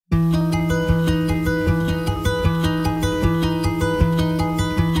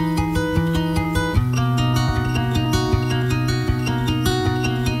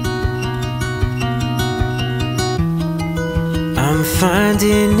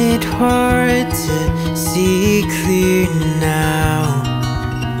finding it hard to see clear now.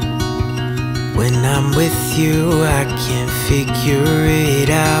 When I'm with you, I can't figure it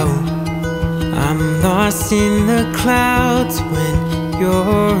out. I'm lost in the clouds when you're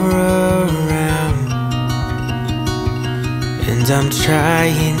around, and I'm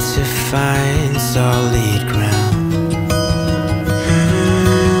trying to find solid ground.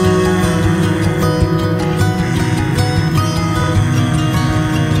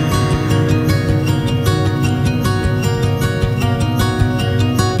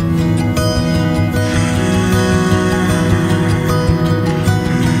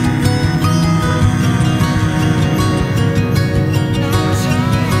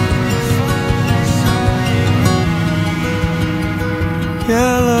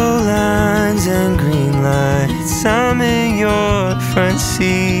 Yellow lines and green lights, I'm in your front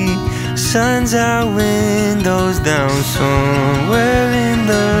seat. Sun's out, windows down, somewhere in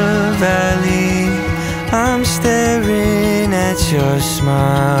the valley. I'm staring at your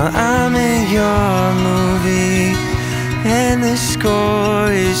smile, I'm in your movie, and the score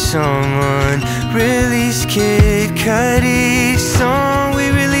is some unreleased Kid Cudi song. We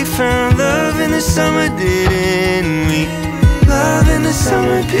really found love in the summer, didn't we? Love in the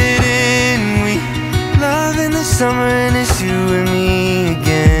summer, didn't we? Love in the summer, and it's you and me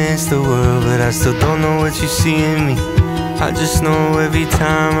against the world. But I still don't know what you see in me. I just know every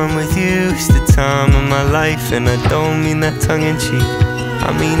time I'm with you, it's the time of my life. And I don't mean that tongue-in-cheek,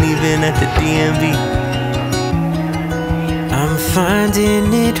 I mean even at the DMV. I'm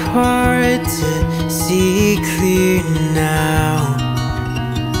finding it hard to see clear now.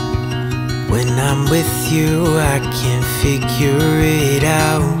 When I'm with you, I can't figure it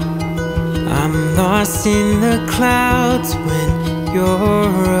out. I'm lost in the clouds when you're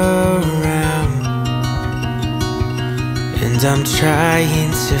around, and I'm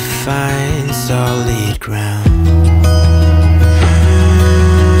trying to find solid ground.